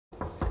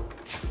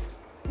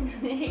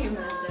Hey,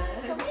 Amanda.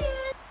 Come here.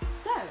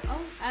 So,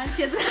 and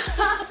she has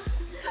what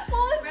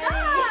was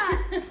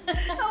that?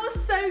 That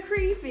was so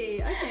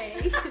creepy.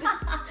 Okay.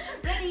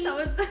 Ready? That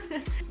was.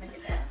 Let's make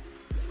it there.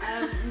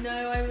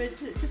 No, I would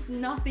just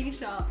nothing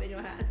sharp in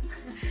your hands.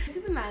 This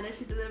is Amanda.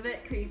 She's a little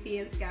bit creepy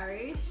and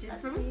scary. She's That's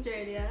from me.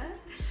 Australia.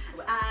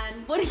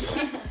 And what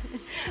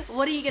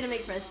are you gonna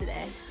make for us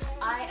today?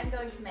 I am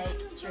going to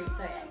make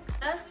chorizo eggs.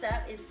 First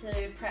step is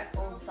to prep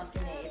all the stuff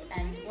you need,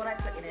 and what I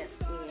put in it is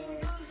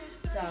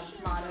some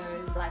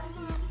tomatoes. I like to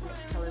use the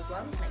mixed colours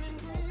ones, makes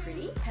it more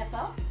pretty.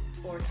 Pepper,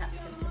 or a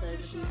capsicum for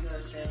those of you who are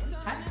Australian.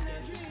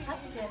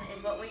 Capsicum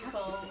is what we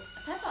call a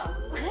pepper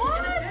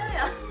in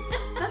Australia.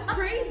 That's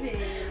crazy.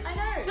 I I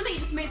know. feel like you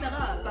just made that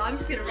up, but I'm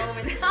just gonna roll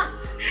with it.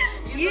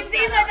 You looked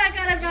seem that like up. that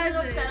kind of You person.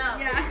 looked that up.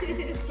 Yeah.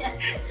 Yeah.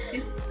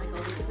 I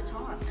call this a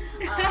baton.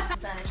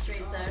 Spanish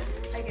chorizo.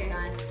 Okay.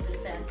 Nice, a bit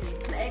of fancy.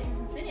 Some eggs and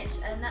some spinach,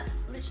 and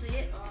that's literally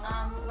it.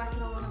 Whack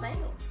it all on a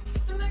bagel.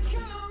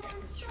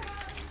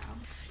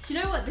 Do you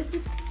know what? This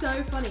is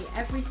so funny.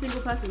 Every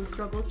single person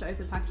struggles to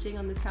open packaging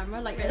on this camera.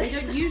 Like, Really?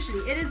 they don't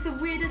usually. It is the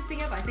weirdest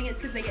thing ever. I think it's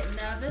because they get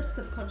nervous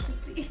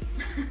subconsciously.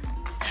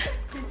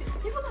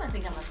 People are gonna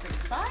think I'm a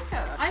freaking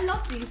psycho. I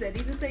love these though.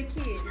 These are so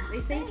cute.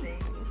 They say Thanks.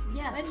 things.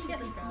 Yes, Where did you get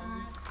them it's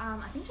from?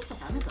 I think just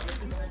off Amazon.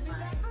 People in my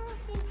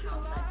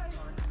house like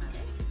monochrome. And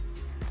then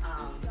I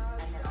was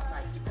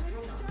like,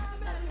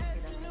 that's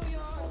something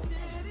that whole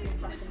thing is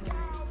black and white.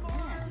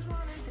 Yeah.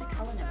 Bit of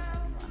colour never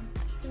happened one.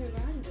 So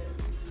random.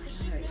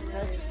 I know, it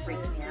first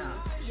freaked me out.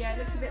 Yeah, it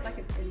looks a bit like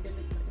an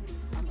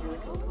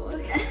umbilical cord.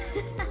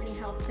 Any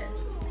health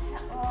tips?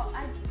 Well,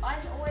 I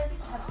always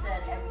have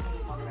said everything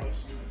in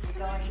moderation. If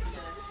you're going to,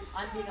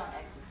 I'm big on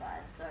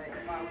exercise, so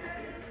if I want to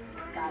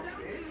eat bad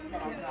food,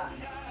 then I'll go out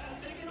and exercise. I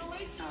never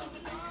lifestyle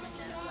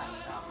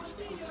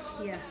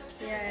myself. Yeah.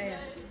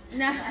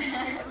 No.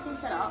 Everything's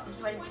set up. I'm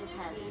just waiting for the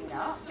pan to heat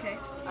up. Okay.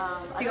 So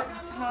So you got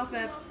half a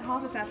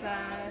pepper.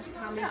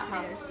 How many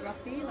tomatoes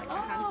roughly? Like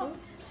a handful?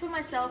 For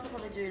myself, I'll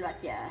probably do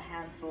like a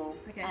handful.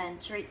 Okay. And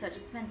chorizo, it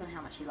just depends on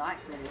how much you like,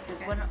 really.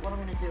 Because Okay. what I'm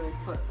going to do is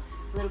put a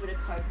little bit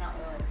of coconut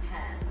oil in the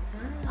pan,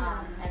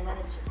 and when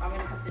I'm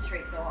going to cook the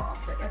chorizo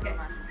off, so it gets all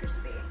nice and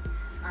crispy.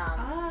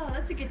 Oh,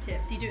 that's a good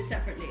tip. So you do it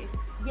separately.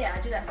 Yeah,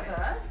 I do that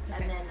first,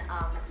 Okay. and then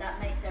that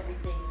makes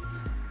everything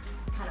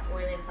kind of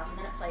oily and stuff, and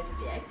then it flavors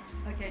the eggs.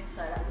 Okay.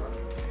 So that's what.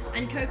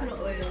 And coconut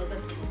oil,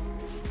 that's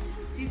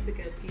super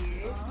good for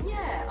you.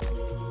 Yeah.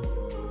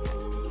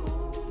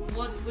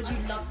 What would you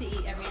love to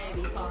eat every day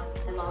but you can't?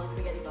 I love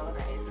spaghetti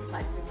bolognese. It's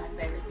like been my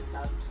favorite since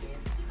I was a kid.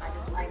 I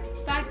just like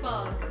Spag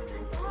bol.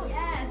 oh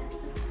yes,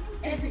 just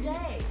every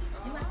day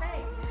in my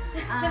face.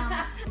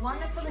 One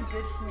that's probably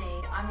good for me.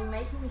 I've been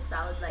making this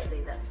salad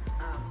lately. That's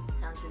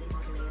sounds really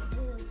modelly.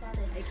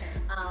 Salad. Okay.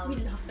 We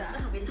love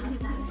that. We love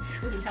salad.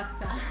 We love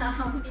that.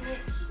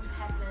 Spinach,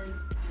 peppers,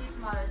 a few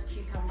tomatoes,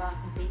 cucumber,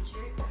 some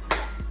beetroot.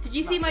 Yes. Did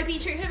you see my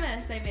beetroot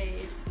hummus I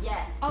made?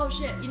 Yes. Oh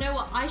shit, you know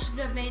what? I should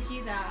have made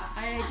you that.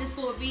 I just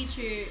bought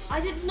beetroot. I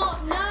did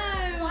not know.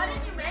 Why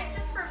didn't you make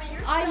this for me?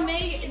 You're I so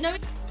made no.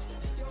 It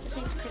just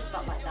needs to crisp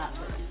up like that,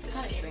 so it just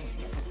kind of shrinks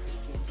and gets like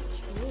crispy.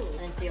 And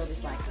then see all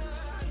this like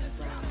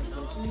brown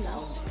little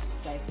that'll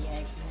flavor the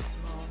eggs and make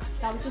them all.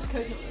 That was just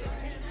coconut oil,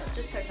 right? That's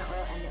just coconut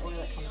oil and the oil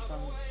that comes from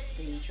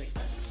the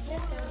chorizo.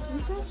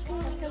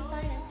 Tesco's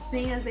finest.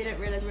 Seeing as they don't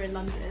realise we're in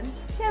London.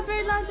 Yes, we're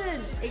in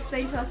London.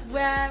 Explain to us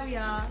where we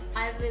are.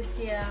 I've lived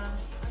here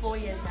 4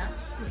 years now.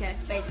 Okay.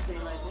 Basically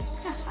local.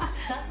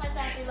 That's my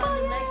sassy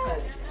London leg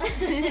pose.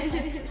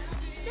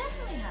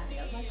 Definitely happy.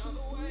 I was like, I'm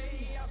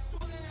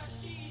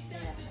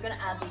gonna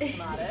add these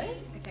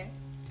tomatoes. Okay.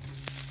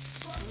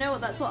 You know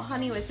what? That's what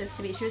Honey was says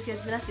to me. She always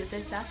goes, Vanessa, you're so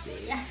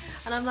sassy. Yeah.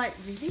 And I'm like,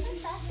 really?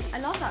 Sassy. I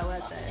love that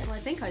word though. Well, I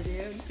think I do.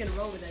 I'm just gonna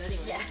roll with it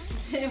anyway. Yeah.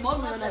 In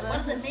one way or another. What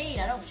does it need?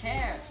 I don't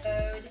care. So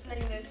we're just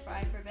letting those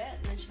fry for a bit,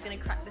 and then she's gonna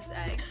crack this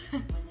egg.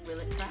 Will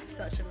it crack?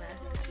 Such a mess.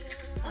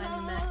 I'm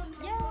a mess.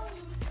 Yeah.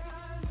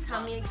 How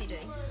many eggs are you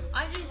doing?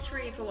 I do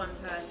 3 for one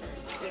person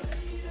if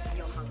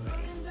you're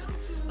hungry,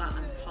 but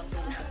I'm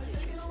possibly going to do 2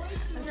 today.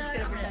 I'm just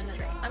gonna pretend that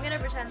I'm gonna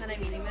pretend that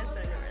I'm eating this,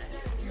 but I'm not really.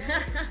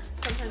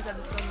 Sometimes I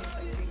was filming this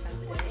like 3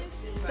 times a day.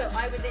 So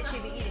I would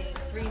literally be eating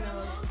 3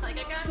 meals. Like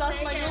I can't Plus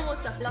take my it. normal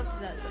stuff. Love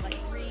desserts, but like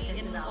 3 It's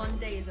in enough. one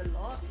day is a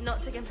lot.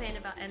 Not to complain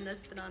about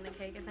endless banana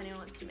cake if anyone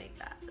wants to make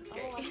that. That's Oh,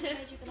 great. I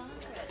made you banana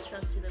bread.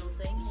 Trusty little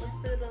thing here.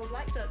 What's the little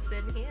black dots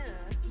in here? A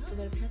little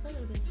bit of pepper, a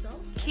little bit of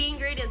salt. Key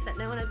ingredients that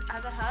no one has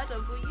ever heard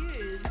of or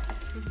used.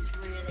 It's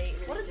really, really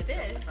What is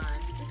difficult this? to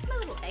find. This is my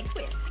little egg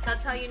whisk.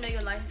 That's how you know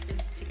your life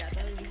is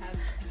together when you have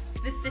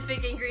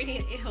specific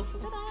ingredient. Ew.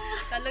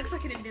 That looks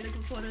like an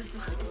umbilical cord as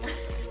well.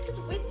 Just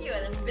with you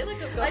and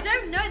umbilical cord. I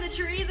don't know, the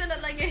chorizo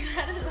look like it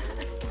had that one.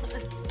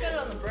 Got it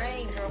on the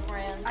brain,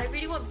 girlfriend. I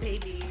really want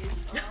babies.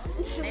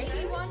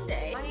 Maybe one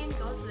day. Ryan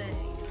Gosling.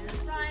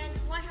 Ryan,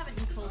 why haven't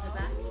you called her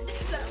back?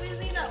 Is that with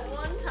me that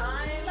one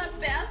time? That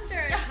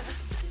bastard!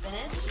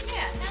 Spinach.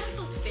 Yeah,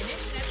 handful of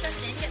spinach,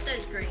 first in, get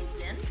those greens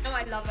in. No,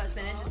 I love about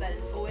spinach is that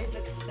it always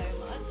looks so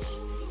much.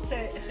 So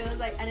it feels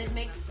like, and it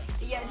makes,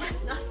 yeah,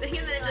 just nothing,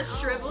 and then it just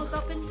shrivels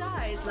up and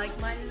dies, like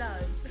my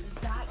love.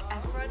 Zac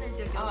Efron one is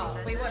your guilty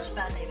pleasure? We watched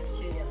Bad Neighbours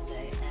 2 the other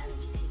day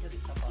and he took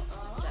his top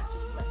off and Jack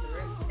just left the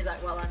room. He's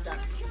like, well, I'm done.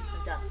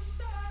 I'm done.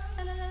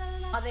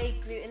 Are they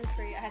gluten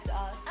free? I have to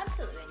ask.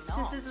 Absolutely not.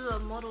 Since this is a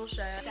model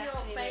show. New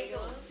York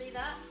bagels. See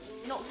that?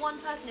 Not one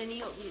person in New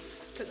York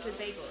cooked with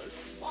bagels.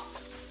 What?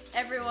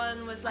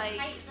 Everyone was like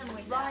I hate them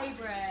with rye that.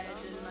 bread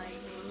and like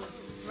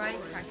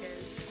rice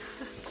crackers.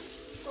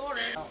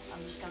 Sorry. Oh,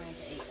 I'm just going to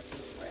eat a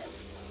piece of bread.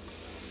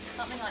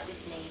 Something like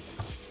this needs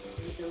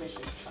a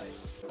delicious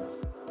toast.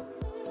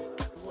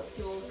 What's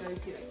your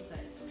go-to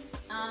exercise?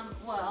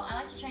 Well, I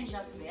like to change it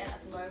up a bit.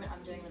 At the moment,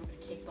 I'm doing a little bit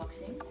of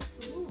kickboxing.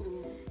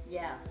 Ooh.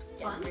 Yeah,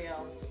 Fun? getting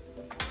real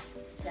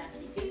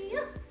sassy. Yeah.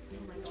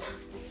 Oh my god.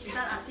 Is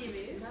that actually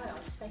a move? No, I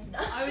was just making it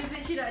up. I was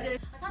literally like, I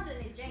don't. I can't do it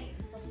in these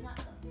jeans. I'll snap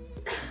them.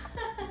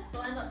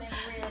 They'll end up being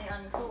really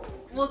uncool.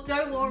 Well,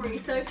 don't worry.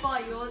 So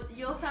far,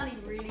 you're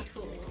sounding really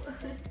cool.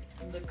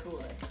 I'm the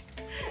coolest.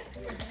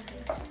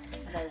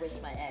 As I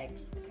whisk my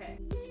eggs. Okay.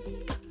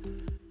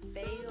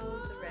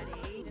 Bagels are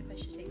ready. If I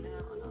should take them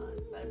out or not,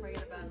 but I'm probably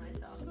gonna burn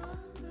myself.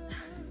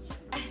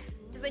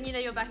 Because then you know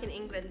you're back in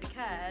England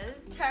because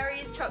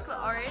Terry's chocolate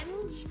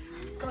orange.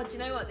 God, do you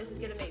know what? This is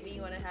gonna make me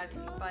want to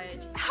buy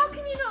it. How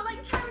can you not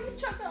like Terry's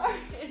chocolate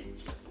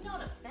orange? Just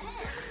not a fan.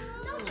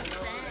 Not a Oh my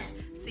fan.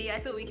 God. See, I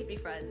thought we could be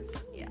friends.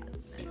 Yeah,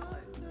 It's over.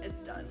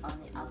 it's done. On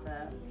the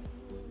other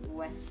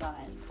west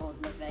side called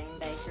Levain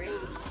Bakery.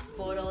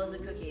 $4 a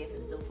cookie if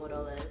it's still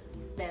 $4.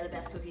 They're the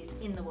best cookies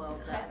in the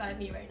world High five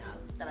me right now.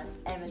 that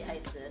I've ever Yes.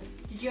 tasted.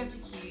 Did you have to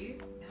queue?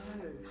 No.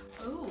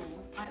 Oh,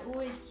 I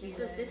always queue.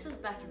 This was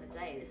back in the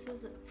day. This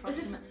was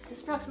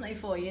approximately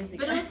 4 years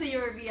ago. But also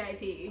you're a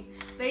VIP.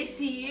 They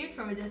see you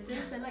from a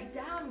distance, they're like,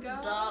 damn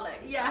girl. Darling.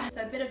 Yeah.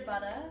 So a bit of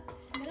butter.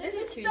 I'm gonna This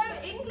do is 2 so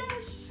seconds.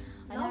 English.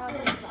 I know I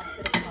live like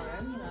a bit of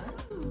home, you know.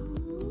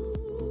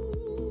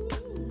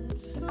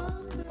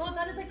 Oh,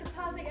 that is like a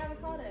perfect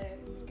avocado.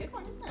 It's a good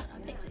one, isn't it? I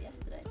picked it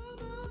yesterday.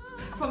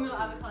 From your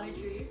avocado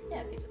tree. Yeah,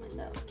 I picked it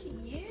myself. Look at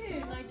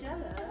you,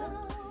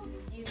 Nigella.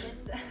 You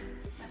miss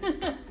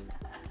it.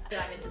 Did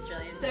I miss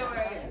Australian? Don't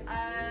worry.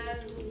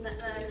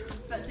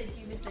 But say, do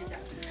you miss Nigeria?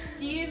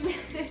 Do you miss...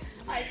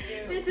 I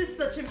do. This is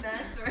such a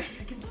mess, right?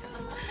 I can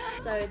tell.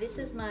 So this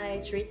is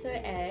my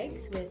chorizo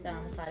eggs with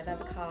a side of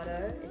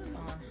avocado. It's on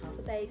half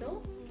a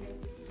bagel.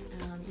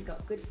 You've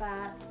got good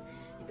fats,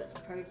 you've got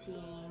some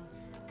protein,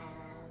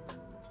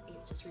 and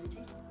it's just really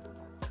tasty.